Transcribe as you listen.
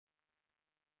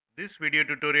This video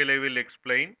tutorial I will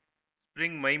explain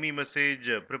Spring MIME message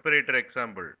preparator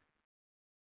example.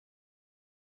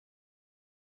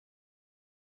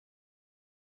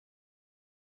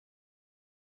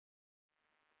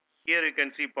 Here you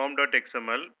can see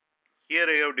pom.xml. Here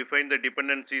I have defined the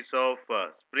dependencies of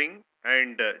Spring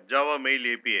and Java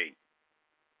Mail API.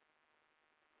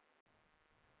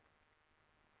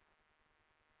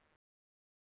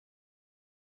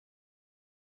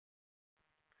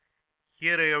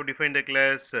 Here I have defined the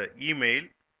class email.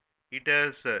 It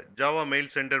has Java Mail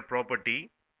Sender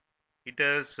property. It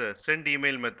has send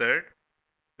email method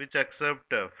which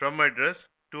accept from address,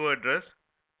 to address,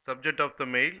 subject of the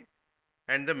mail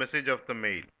and the message of the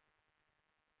mail.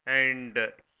 And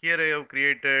here I have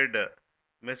created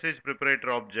message preparator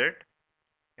object,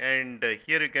 and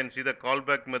here you can see the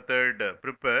callback method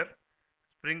prepare.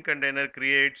 Spring container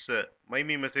creates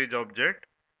MIME message object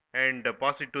and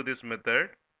pass it to this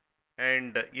method,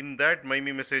 and in that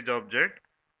MIME message object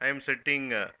I am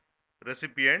setting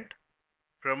recipient,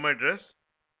 from address,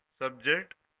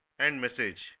 subject and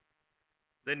message.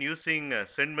 Then using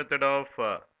send method of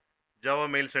Java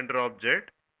mail sender object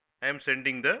I am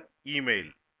sending the email.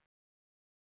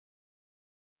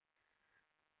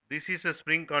 This is a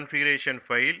Spring configuration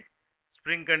file.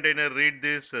 Spring container read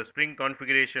this Spring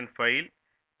configuration file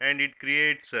and it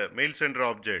creates a mail sender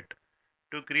object.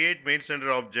 To create mail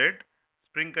sender object,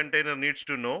 Spring container needs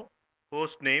to know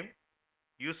host name,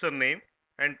 username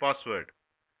and password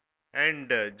and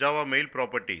Java mail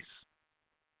properties.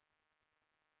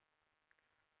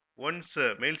 Once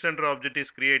mail sender object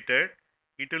is created,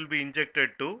 it will be injected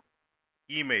to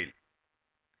email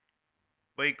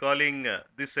by calling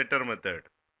this setter method.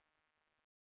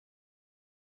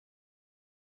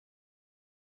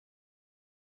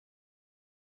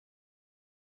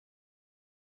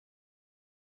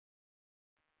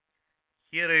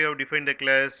 Here I have defined the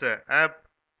class app.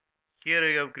 Here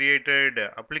I have created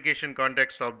application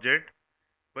context object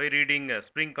by reading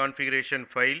Spring configuration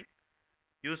file,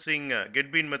 using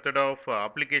getBean method of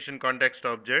application context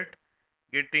object,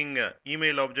 getting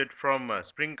email object from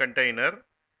Spring container,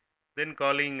 then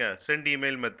calling send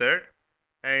email method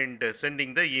and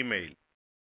sending the email.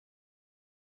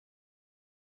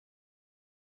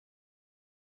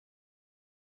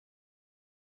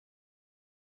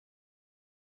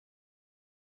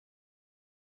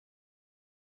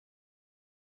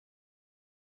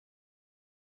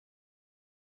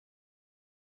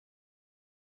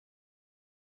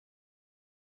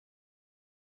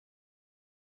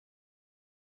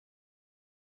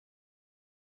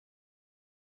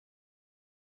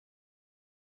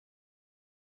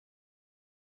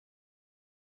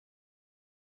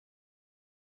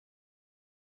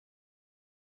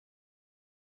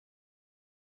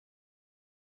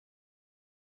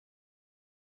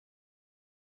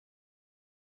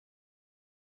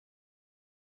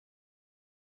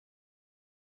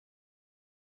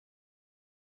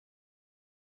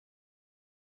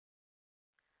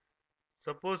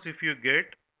 Suppose if you get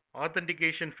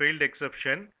authentication failed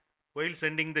exception while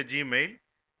sending the Gmail,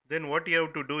 then what you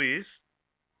have to do is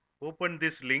open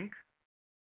this link.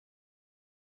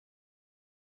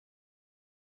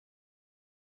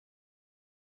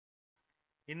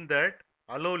 In that,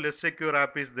 allow less secure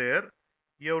app is there.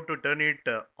 You have to turn it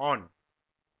on.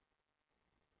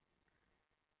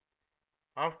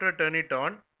 After turn it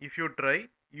on, if you try,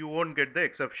 you won't get the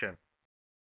exception.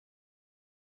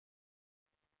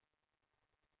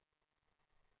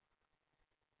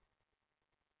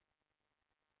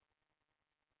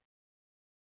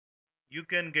 You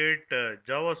can get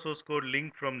Java source code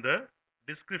link from the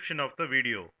description of the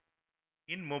video.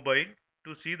 In mobile,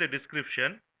 to see the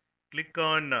description, click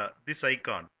on this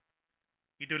icon.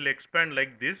 It will expand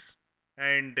like this,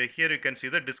 and here you can see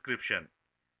the description.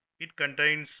 It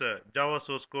contains Java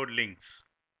source code links.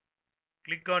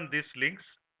 Click on these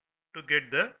links to get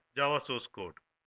the Java source code.